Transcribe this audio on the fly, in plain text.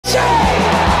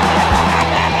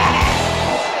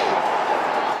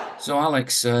So,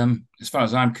 Alex, as far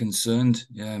as I'm concerned,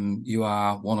 you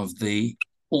are one of the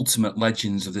ultimate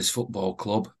legends of this football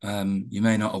club. You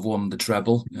may not have won the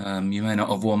treble, you may not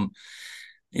have won,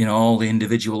 all the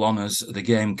individual honours the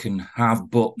game can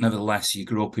have, but nevertheless, you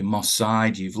grew up in Moss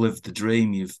Side. You've lived the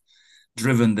dream. You've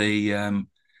driven the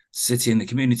city and the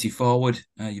community forward.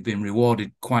 You've been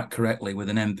rewarded quite correctly with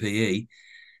an MPE,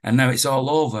 and now it's all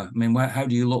over. I mean, how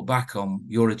do you look back on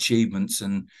your achievements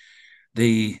and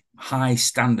the high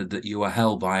standard that you are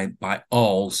held by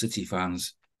all City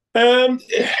fans? Um,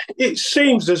 it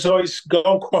seems as though it's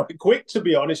gone quite quick, to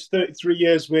be honest. 33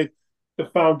 years with the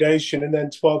foundation and then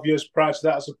 12 years prior to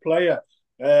that as a player.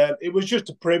 It was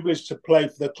just a privilege to play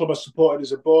for the club I supported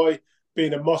as a boy,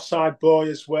 being a Moss Side boy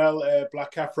as well,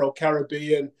 Black Afro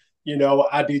Caribbean,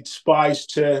 added spice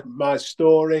to my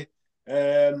story.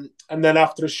 And then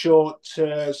after a short,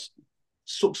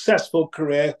 successful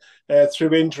career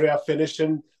through injury, I finished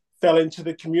and fell into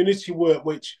the community work,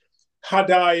 which had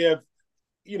I have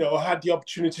had the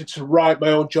opportunity to write my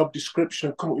own job description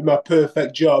and come up with my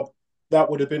perfect job, that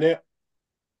would have been it.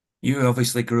 You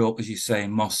obviously grew up, as you say,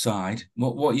 in Moss Side.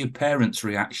 What your parents'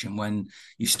 reaction when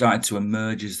you started to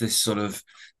emerge as this sort of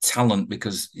talent?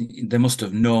 Because they must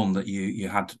have known that you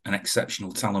had an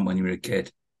exceptional talent when you were a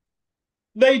kid.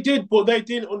 They did, but they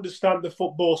didn't understand the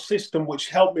football system, which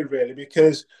helped me really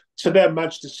because to them,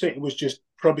 Manchester City was just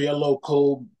probably a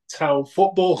local town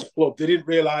football club. They didn't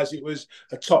realise it was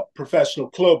a top professional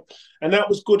club. And that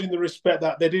was good in the respect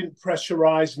that they didn't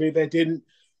pressurise me. They didn't,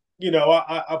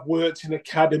 I've worked in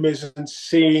academies and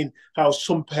seen how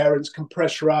some parents can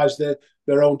pressurise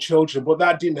their own children, but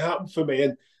that didn't happen for me.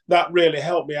 And that really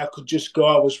helped me. I could just go,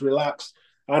 I was relaxed.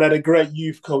 And I had a great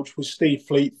youth coach with Steve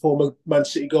Fleet, former Man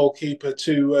City goalkeeper,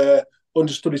 to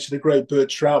understudy to the great Bert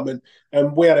Troutman.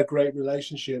 And we had a great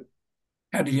relationship.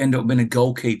 How did you end up being a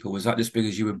goalkeeper? Was that just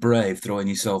because you were brave, throwing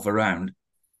yourself around?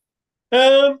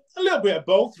 A little bit of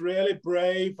both, really.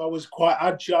 Brave. I was quite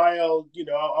agile.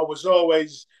 I was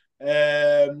always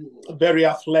very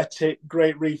athletic,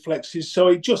 great reflexes. So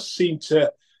it just seemed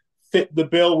to fit the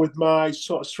bill with my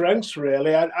sort of strengths,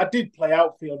 really. I did play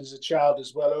outfield as a child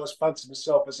as well. I always fancied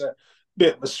myself as a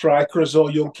bit of a striker, as all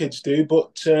young kids do.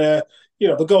 But, the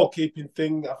goalkeeping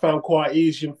thing I found quite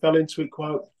easy and fell into it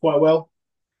quite well.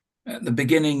 At the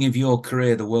beginning of your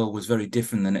career, the world was very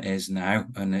different than it is now,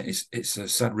 and it's a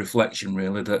sad reflection,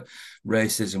 really, that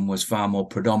racism was far more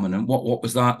predominant. What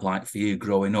was that like for you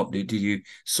growing up? Did you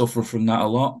suffer from that a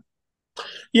lot?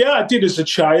 Yeah, I did as a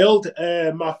child.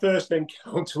 My first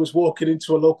encounter was walking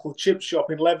into a local chip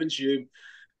shop in Levenshulme,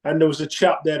 and there was a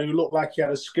chap there who looked like he had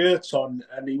a skirt on,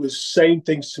 and he was saying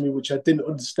things to me which I didn't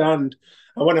understand.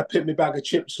 And when I picked my bag of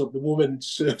chips up, the woman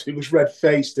served it was red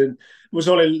faced, and it was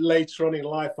only later on in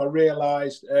life I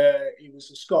realised he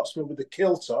was a Scotsman with a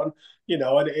kilt on.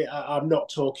 I'm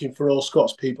not talking for all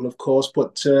Scots people, of course,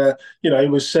 but he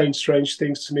was saying strange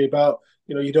things to me about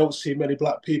you don't see many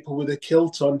black people with a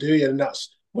kilt on, do you? And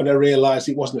that's when I realised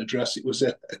it wasn't a dress; it was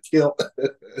a kilt.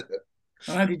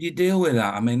 How did you deal with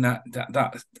that? I mean, that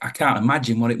I can't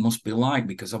imagine what it must be like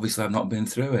because obviously I've not been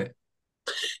through it.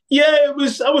 Yeah, it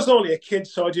was. I was only a kid,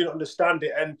 so I didn't understand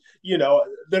it. And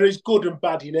there is good and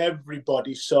bad in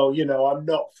everybody. So I'm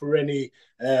not for any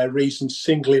reason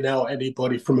singling out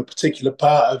anybody from a particular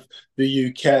part of the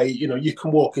UK. You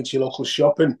can walk into your local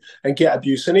shop and get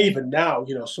abuse, and even now,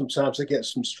 sometimes I get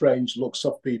some strange looks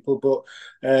off people.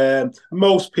 But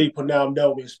most people now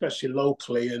know me, especially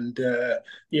locally, and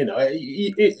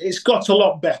it's got a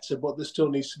lot better, but there still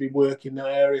needs to be work in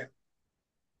that area.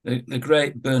 The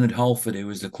great Bernard Halford, who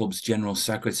was the club's general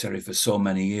secretary for so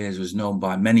many years, was known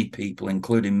by many people,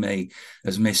 including me,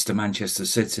 as Mr. Manchester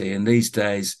City. And these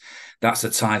days, that's a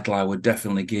title I would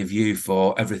definitely give you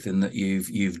for everything that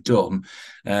you've done.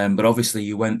 But obviously,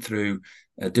 you went through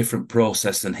a different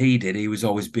process than he did. He was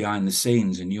always behind the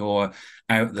scenes, and you're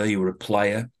out there. You were a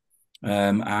player.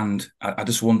 And I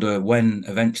just wonder when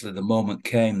eventually the moment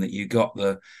came that you got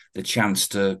the chance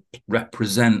to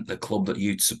represent the club that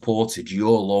you'd supported,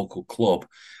 your local club.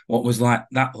 What was that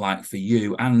like for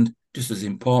you, and just as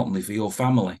importantly for your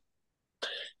family?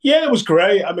 Yeah, it was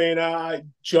great. I mean,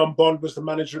 John Bond was the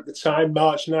manager at the time,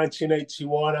 March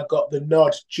 1981. I got the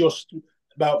nod just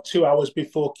about 2 hours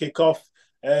before kickoff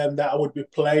that I would be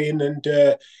playing. And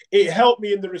it helped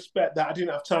me in the respect that I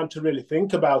didn't have time to really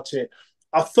think about it.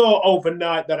 I thought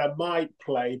overnight that I might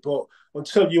play, but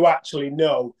until you actually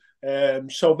know.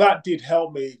 So that did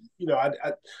help me.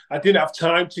 I didn't have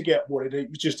time to get worried. It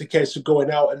was just a case of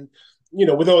going out and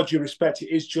with all due respect,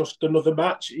 it is just another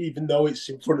match, even though it's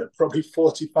in front of probably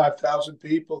 45,000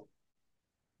 people.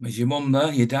 Was your mum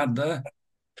there, your dad there?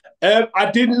 I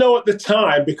didn't know at the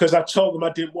time because I told them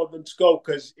I didn't want them to go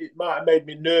because it might have made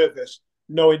me nervous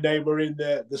knowing they were in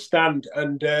the stand.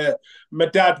 And my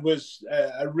dad was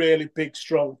a really big,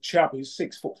 strong chap. He's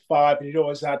 6'5", and he'd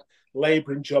always had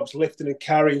labouring jobs, lifting and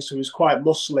carrying, so he was quite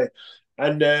muscly.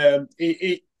 And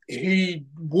he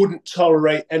wouldn't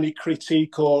tolerate any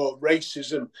critique or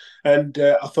racism. And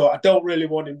I thought, I don't really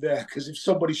want him there because if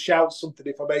somebody shouts something,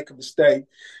 if I make a mistake,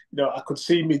 I could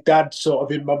see my dad sort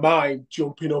of in my mind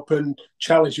jumping up and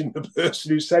challenging the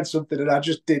person who said something, and I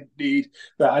just didn't need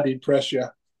that added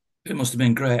pressure. It must have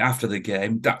been great after the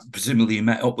game. That presumably you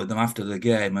met up with them after the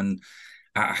game, and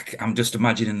I'm just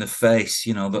imagining the face,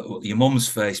 your mum's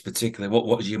face particularly.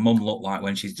 What does your mum look like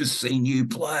when she's just seen you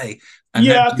play, and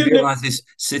then Yeah, I she think that. realises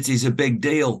City's a big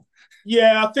deal?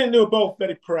 Yeah, I think they were both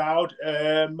very proud.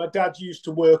 My dad used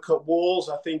to work at Walls,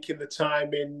 I think, in the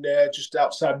time in just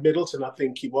outside Middleton, I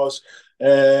think he was,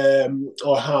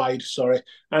 or Hyde, sorry.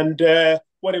 And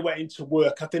when he went into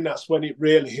work, I think that's when it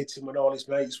really hit him when all his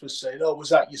mates were saying, "Oh, was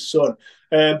that your son?"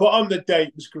 But on the day,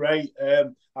 it was great.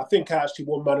 I think I actually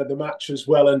won man of the match as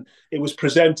well, and it was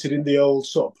presented in the old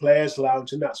sort of players'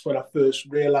 lounge, and that's when I first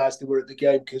realised they were at the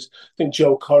game because I think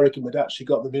Joe Corrigan had actually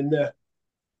got them in there.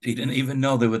 He didn't even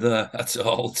know they were there at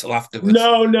all till afterwards.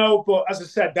 No, no, but as I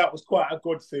said, that was quite a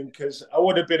good thing because I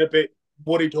would have been a bit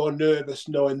worried or nervous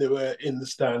knowing they were in the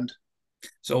stand.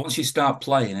 So once you start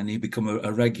playing and you become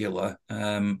a regular,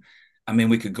 I mean,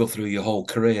 we could go through your whole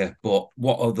career, but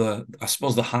what are I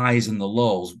suppose, the highs and the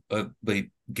lows of the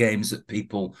games that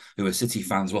people who are City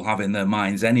fans will have in their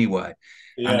minds anyway?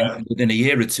 And they Yeah. were within a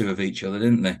year or two of each other,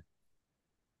 didn't they?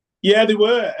 Yeah, they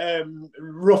were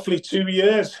roughly 2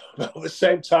 years at the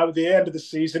same time at the end of the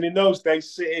season. In those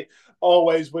days, City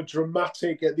always were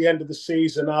dramatic at the end of the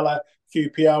season, a la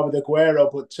QPR with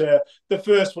Aguero. But the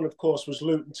first one, of course, was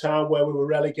Luton Town, where we were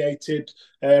relegated,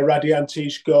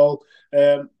 Radianti's goal.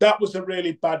 That was a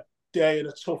really bad day and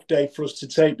a tough day for us to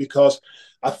take because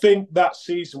I think that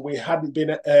season we hadn't been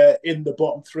in the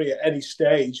bottom three at any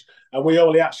stage, and we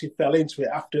only actually fell into it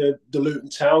after the Luton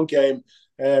Town game.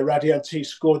 Radianti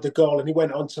scored the goal, and he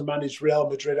went on to manage Real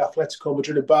Madrid, Atletico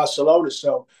Madrid, and Barcelona.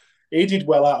 So he did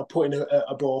well out of putting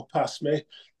a ball past me.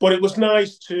 But it was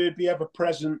nice to be ever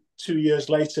present 2 years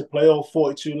later, play all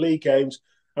 42 league games,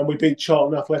 and we beat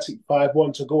Charlton Athletic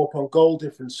 5-1 to go up on goal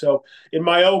difference. So in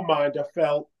my own mind, I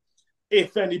felt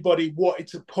if anybody wanted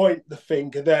to point the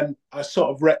finger, then I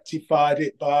sort of rectified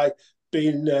it by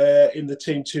being in the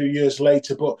team 2 years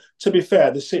later. But to be fair,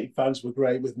 the City fans were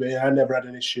great with me. I never had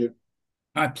an issue.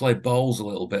 I play bowls a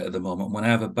little bit at the moment. When I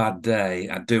have a bad day,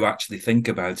 I do actually think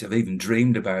about it. I've even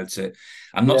dreamed about it.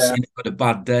 I'm not Yeah, saying you've had a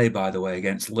bad day, by the way,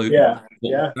 against Luton, yeah, but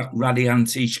yeah, that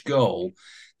Radiantish goal,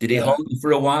 did it yeah. hold you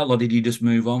for a while or did you just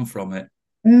move on from it?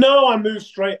 No, I moved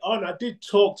straight on. I did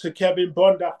talk to Kevin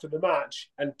Bond after the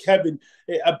match, and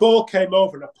a ball came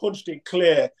over and I punched it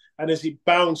clear. And as it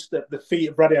bounced at the feet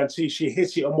of Radianti, she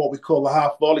hit it on what we call the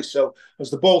half volley. So as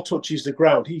the ball touches the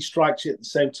ground, he strikes it at the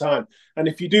same time. And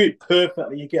if you do it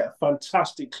perfectly, you get a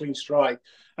fantastic clean strike.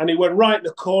 And it went right in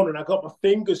the corner, and I got my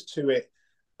fingers to it.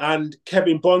 And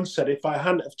Kevin Bond said if I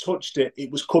hadn't have touched it,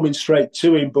 it was coming straight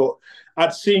to him. But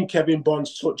I'd seen Kevin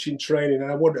Bond's touch in training,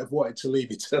 and I wouldn't have wanted to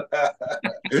leave it to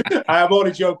that. I'm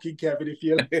only joking, Kevin.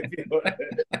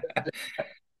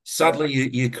 Sadly,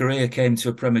 your career came to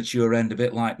a premature end, a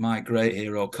bit like my great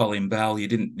hero Colin Bell. You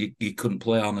couldn't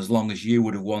play on as long as you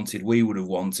would have wanted, we would have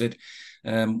wanted.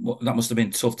 That must have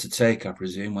been tough to take, I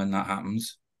presume, when that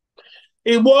happens.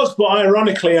 It was, but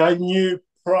ironically, I knew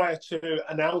prior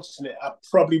to announcing it, I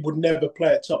probably would never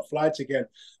play at top flight again.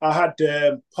 I had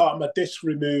part of my disc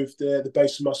removed, the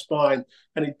base of my spine,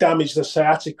 and it damaged the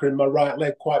sciatica in my right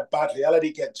leg quite badly. I let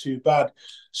it get too bad.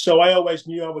 So I always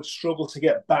knew I would struggle to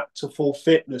get back to full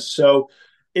fitness. So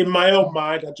in my own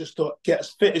mind, I just thought, get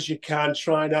as fit as you can,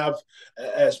 try and have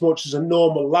as much as a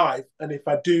normal life. And if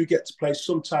I do get to play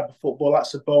some type of football,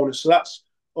 that's a bonus. So that's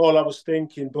all I was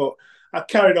thinking. But I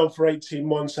carried on for 18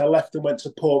 months. I left and went to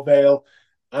Port Vale,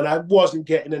 and I wasn't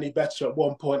getting any better at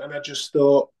one point. And I just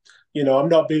thought, I'm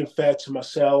not being fair to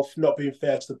myself, not being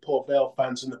fair to the Port Vale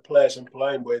fans and the players I'm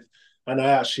playing with. And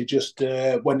I actually just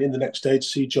went in the next day to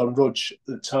see John Rudge,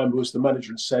 at the time who was the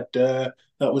manager, and said that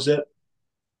was it.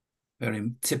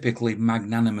 Very typically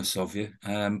magnanimous of you.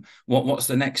 What's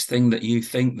the next thing that you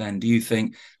think then? Do you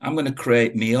think I'm going to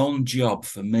create my own job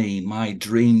for me, my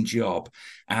dream job,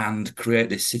 and create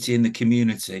this city in the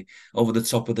community over the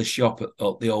top of the shop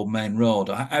at the old main road?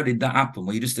 How did that happen?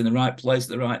 Were you just in the right place at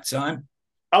the right time?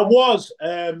 I was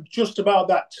just about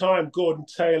that time. Gordon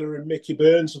Taylor and Mickey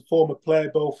Burns, a former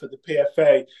player both at the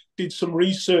PFA, did some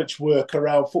research work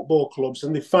around football clubs,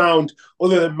 and they found,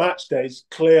 other than match days,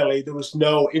 clearly there was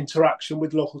no interaction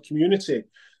with local community.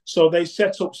 So they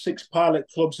set up 6 pilot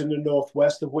clubs in the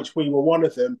Northwest, of which we were one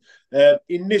of them.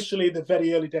 Initially, the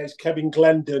very early days, Kevin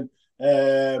Glendon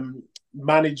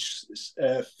managed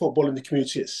football in the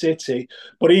community at City,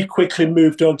 but he quickly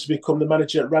moved on to become the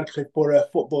manager at Radcliffe Borough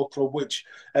Football Club, which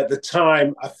at the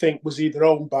time I think was either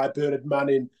owned by Bernard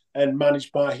Manning and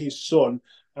managed by his son.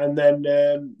 And then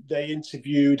they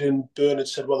interviewed, and Bernard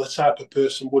said, well, the type of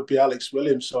person would be Alex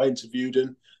Williams. So I interviewed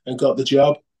and got the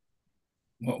job.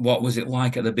 What was it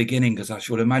like at the beginning? Because I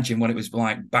should imagine what it was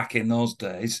like back in those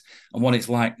days and what it's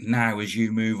like now as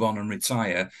you move on and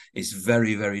retire is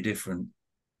very, very different.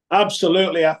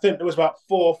 Absolutely. I think there was about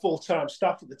 4 full-time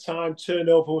staff at the time.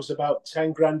 Turnover was about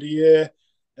 10 grand a year.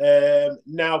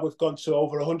 Now we've gone to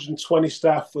over 120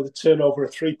 staff with a turnover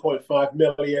of 3.5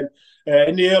 million.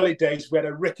 In the early days, we had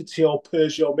a rickety old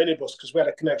Peugeot minibus because we had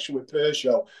a connection with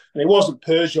Peugeot. And it wasn't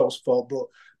Peugeot's fault, but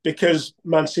because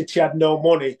Man City had no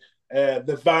money,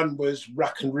 the van was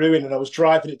rack and ruin. And I was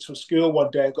driving it to a school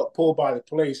one day and got pulled by the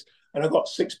police. And I got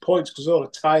 6 points because all the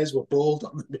tyres were bald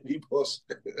on the minibus.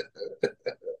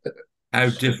 How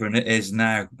different it is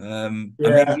now. I mean,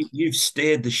 Yeah. you've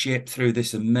steered the ship through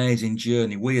this amazing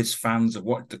journey. We as fans have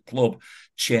watched the club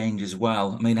change as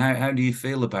well. I mean, how do you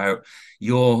feel about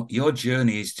your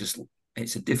journey? Is just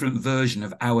it's a different version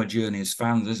of our journey as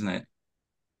fans, isn't it?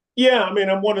 Yeah, I mean,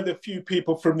 I'm one of the few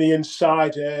people from the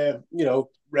inside.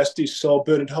 Rest his soul,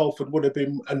 Bernard Holford would have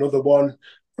been another one.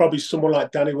 Probably someone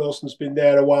like Danny Wilson's been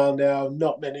there a while now,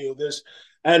 not many others.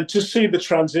 And to see the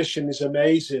transition is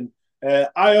amazing.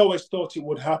 I always thought it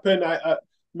would happen.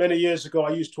 Many years ago, I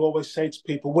used to always say to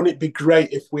people, wouldn't it be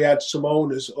great if we had some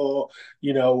owners or,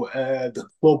 the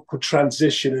club could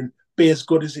transition and be as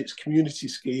good as its community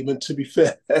scheme? And to be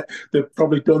fair, they've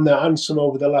probably done that and some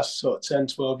over the last sort of 10,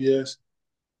 12 years.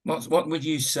 What would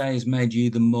you say has made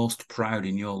you the most proud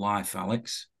in your life,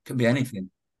 Alex? Could be anything.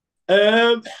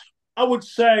 Um, I would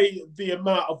say the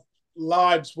amount of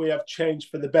lives we have changed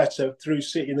for the better through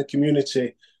City and the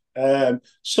community.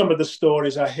 Some of the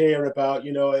stories I hear about,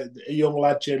 a young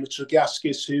lad, Jamie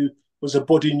Trugaskis, who was a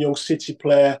budding young City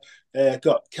player,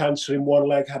 got cancer in one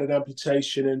leg, had an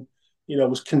amputation, and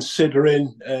was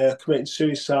considering committing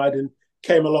suicide, and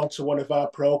came along to one of our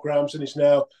programs, and is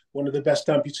now one of the best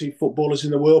amputee footballers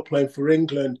in the world, playing for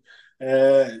England.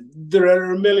 There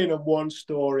are a million and one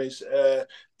stories.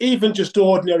 Even just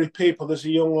ordinary people. There's a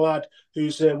young lad who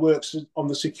works on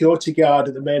the security guard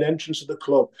at the main entrance of the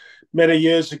club. Many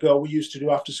years ago, we used to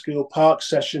do after-school park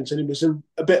sessions, and he was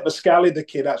a bit of a scally, the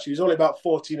kid, actually. He was only about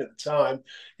 14 at the time.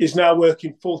 He's now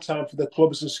working full-time for the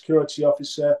club as a security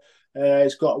officer.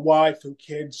 He's got a wife and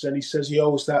kids, and he says he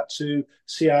owes that to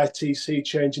CITC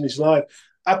changing his life.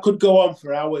 I could go on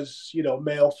for hours,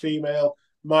 male, female.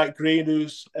 Mike Green,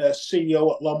 who's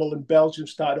CEO at Lommel in Belgium,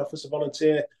 started off as a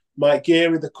volunteer. Mike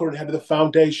Geary, the current head of the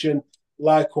foundation,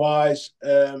 likewise.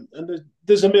 And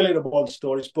there's a million and one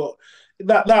stories, but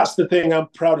that's the thing I'm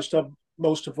proudest of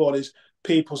most of all is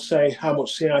people say how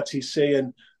much CITC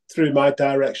and through my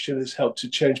direction has helped to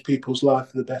change people's life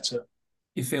for the better.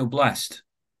 You feel blessed?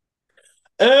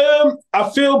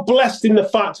 I feel blessed in the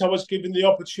fact I was given the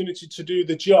opportunity to do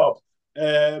the job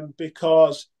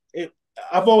because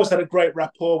I've always had a great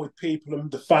rapport with people and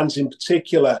the fans in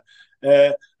particular.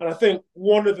 And I think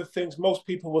one of the things most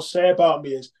people will say about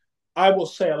me is I will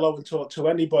say hello and talk to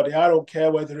anybody. I don't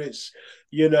care whether it's,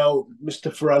 Mr.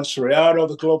 Ferran Soriano,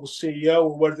 the global CEO,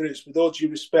 or whether it's, with all due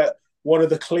respect, one of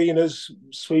the cleaners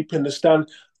sweeping the stand.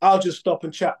 I'll just stop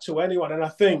and chat to anyone. And I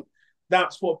think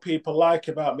that's what people like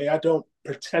about me. I don't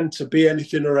pretend to be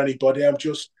anything or anybody. I'm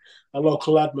just a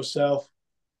local lad myself.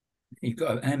 You've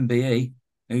got an MBE.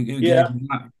 Who gave Yeah, you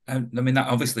that? I mean, that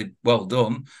obviously well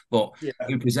done, but yeah.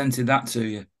 who presented that to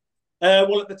you?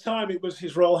 Well, at the time, it was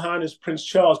His Royal Highness Prince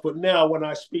Charles. But now, when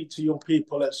I speak to young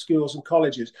people at schools and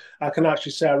colleges, I can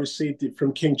actually say I received it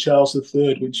from King Charles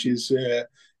III, which is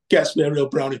gets me a real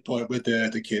brownie point with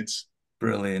the kids.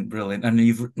 Brilliant, brilliant. And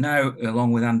you've now,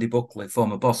 along with Andy Buckley,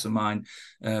 former boss of mine,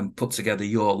 put together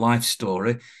your life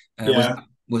story. Yeah.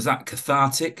 Was that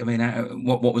cathartic? I mean,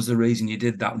 what was the reason you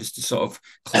did that? Just to sort of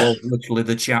close literally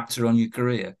the chapter on your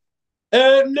career?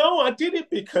 No, I did it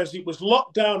because it was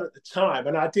locked down at the time,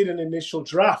 and I did an initial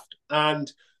draft. And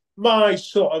my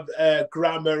sort of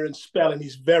grammar and spelling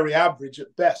is very average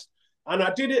at best. And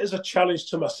I did it as a challenge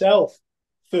to myself,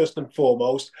 first and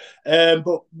foremost.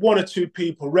 But one or two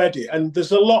people read it, and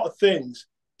there's a lot of things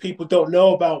people don't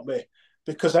know about me.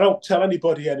 because I don't tell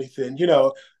anybody anything.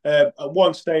 At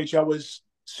one stage, I was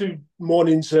 2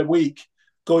 mornings a week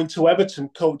going to Everton,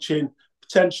 coaching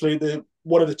potentially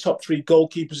one of the top 3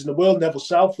 goalkeepers in the world, Neville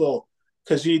Southall,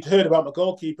 because he'd heard about my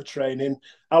goalkeeper training.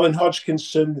 Alan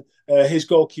Hodgkinson, his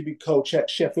goalkeeping coach at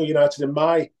Sheffield United, and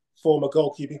my former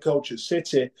goalkeeping coach at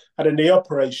City, had a knee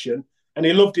operation, and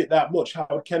he loved it that much.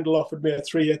 Howard Kendall offered me a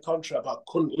 3-year contract, but I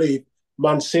couldn't leave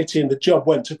Man City, and the job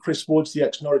went to Chris Woods, the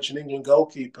ex-Norwich and England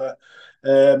goalkeeper.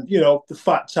 The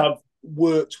fact I've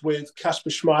worked with Kasper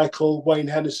Schmeichel, Wayne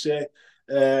Hennessy,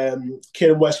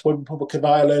 Kieran Westwood, Republic of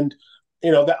Ireland,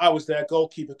 that I was their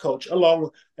goalkeeper coach, along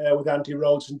with Andy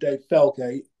Rhodes and Dave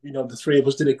Felgate. The 3 of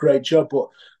us did a great job, but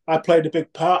I played a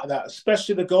big part of that,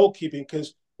 especially the goalkeeping,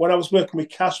 because when I was working with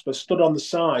Kasper, stood on the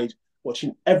side,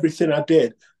 watching everything I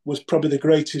did, was probably the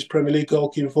greatest Premier League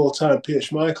goalkeeper of all time, Peter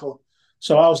Schmeichel.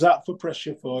 So how's that for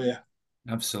pressure for you?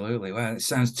 Absolutely. Well, it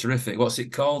sounds terrific. What's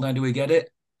it called? How do we get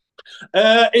it?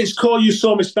 It's called You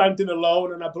Saw Me Standing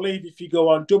Alone, and I believe if you go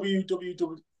on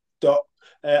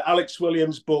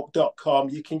www.alexwilliamsbook.com,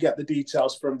 you can get the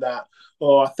details from that.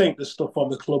 Or I think there's stuff on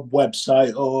the club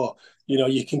website, or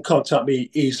you can contact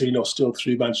me easily enough still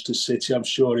through Manchester City. I'm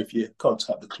sure if you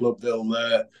contact the club, they'll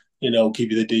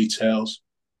give you the details.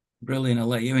 Brilliant. I'll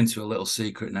let you into a little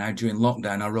secret now. During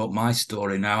lockdown, I wrote my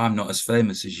story. Now, I'm not as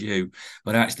famous as you,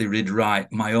 but I actually did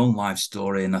write my own life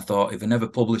story. And I thought, if I never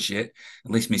publish it,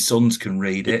 at least my sons can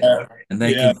read it and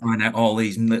they can find out all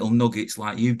these little nuggets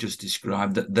like you've just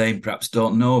described that they perhaps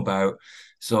don't know about.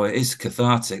 So it is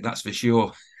cathartic, that's for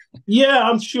sure. Yeah,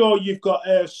 I'm sure you've got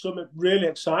some really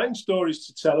exciting stories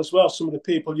to tell as well. Some of the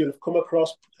people you'll have come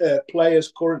across,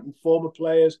 players, current and former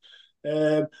players.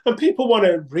 And people want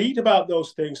to read about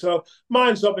those things. So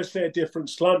mine's obviously a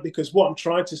different slant, because what I'm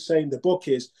trying to say in the book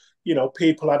is,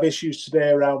 people have issues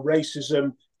today around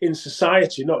racism in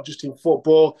society, not just in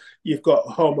football. You've got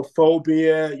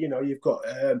homophobia, you've got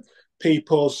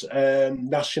people's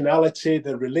nationality,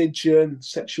 their religion,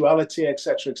 sexuality,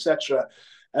 etc., etc.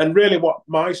 And really what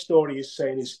my story is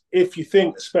saying is, if you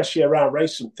think, especially around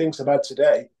racism, things about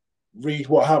today, read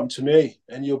what happened to me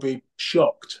and you'll be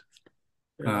shocked.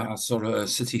 I saw a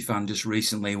City fan just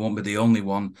recently, won't be the only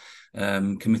one,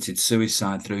 committed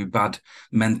suicide through bad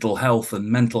mental health. And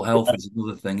mental health is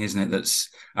another thing, isn't it?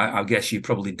 I guess you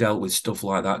probably dealt with stuff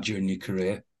like that during your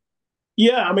career.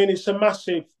 Yeah, I mean, it's a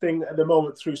massive thing at the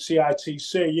moment through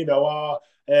CITC. Our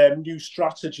new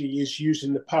strategy is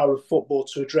using the power of football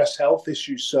to address health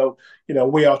issues. So,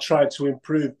 we are trying to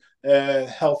improve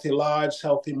healthy lives,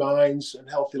 healthy minds, and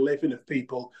healthy living of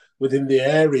people within the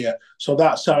area. So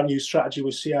that's our new strategy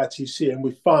with CITC. And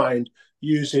we find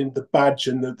using the badge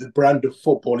and the brand of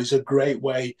football is a great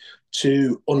way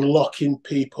to unlocking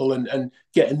people and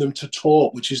getting them to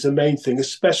talk, which is the main thing,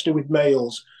 especially with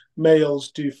males. Males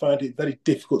do find it very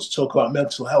difficult to talk about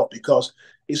mental health because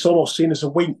it's almost seen as a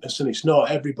weakness, and it's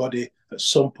not. Everybody at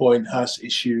some point has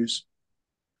issues.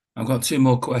 I've got 2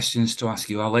 more questions to ask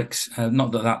you, Alex.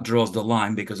 Not that draws the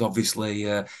line, because obviously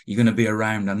you're going to be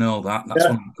around. I know that. That's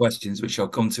one of the questions which I'll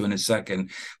come to in a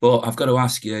second. But I've got to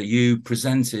ask you, you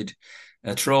presented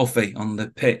a trophy on the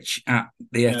pitch at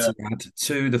the Etihad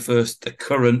to the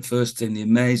current first team, the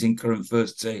amazing current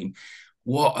first team.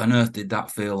 What on earth did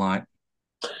that feel like?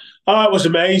 Oh, it was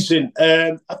amazing.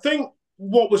 I think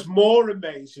what was more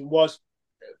amazing was,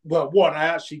 well, one, I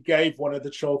actually gave one of the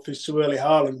trophies to Erling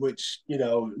Haaland, which,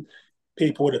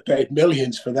 people would have paid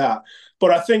millions for that.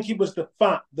 But I think it was the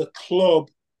fact the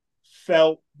club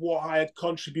felt what I had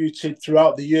contributed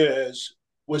throughout the years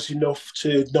was enough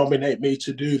to nominate me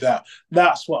to do that.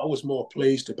 That's what I was more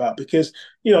pleased about, because,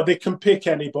 they can pick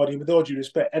anybody. With all due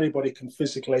respect, anybody can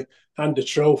physically hand a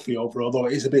trophy over, although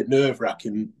it is a bit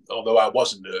nerve-wracking, although I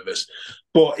wasn't nervous.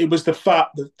 But it was the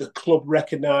fact that the club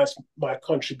recognised my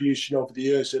contribution over the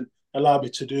years and allowed me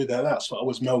to do that. That's what I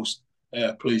was most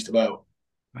pleased about.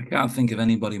 I can't think of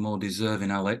anybody more deserving,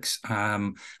 Alex.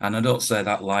 And I don't say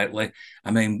that lightly.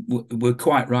 I mean, we're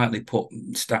quite rightly put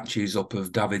statues up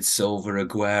of David Silva,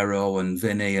 Aguero and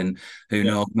Vinny, and who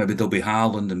knows, maybe there'll be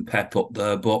Haaland and Pep up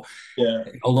there. But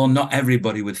although not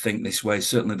everybody would think this way,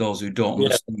 certainly those who don't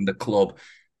understand the club,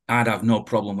 I'd have no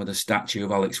problem with a statue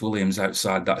of Alex Williams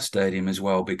outside that stadium as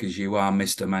well, because you are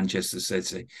Mr. Manchester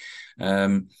City.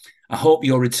 I hope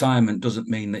your retirement doesn't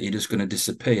mean that you're just going to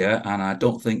disappear, and I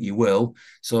don't think you will.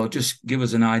 So just give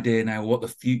us an idea now what the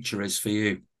future is for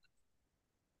you.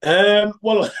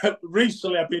 Well,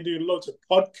 recently I've been doing loads of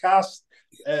podcasts,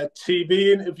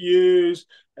 TV interviews,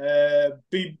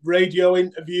 big radio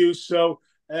interviews. So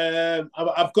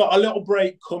I've got a little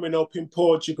break coming up in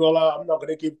Portugal. I'm not going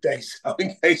to give dates out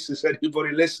in case there's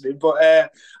anybody listening, but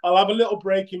I'll have a little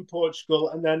break in Portugal,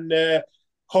 and then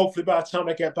hopefully by the time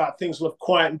I get back, things will have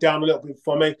quietened down a little bit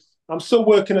for me. I'm still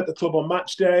working at the club on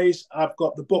match days. I've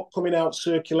got the book coming out,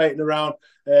 circulating around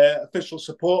official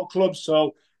support clubs.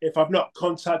 So if I've not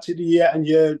contacted you yet and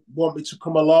you want me to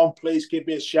come along, please give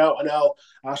me a shout and I'll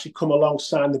actually come along,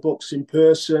 sign the books in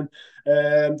person.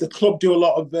 The club do a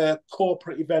lot of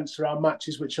corporate events around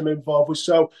matches, which I'm involved with.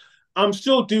 So I'm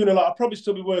still doing a lot. I'll probably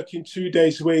still be working 2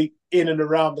 days a week in and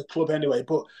around the club anyway,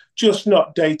 but just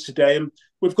not day to day. And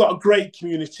we've got a great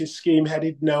community scheme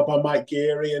headed now by Mike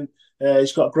Geary, and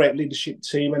he's got a great leadership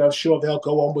team, and I'm sure they'll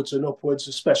go onwards and upwards,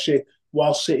 especially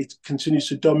while City continues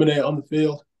to dominate on the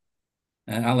field.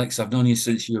 Alex, I've known you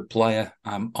since you were a player.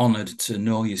 I'm honoured to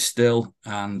know you still,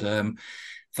 and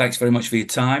thanks very much for your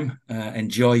time.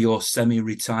 Enjoy your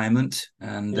semi-retirement,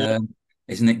 and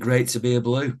isn't it great to be a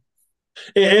Blue?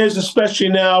 It is, especially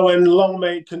now, and long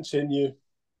may it continue.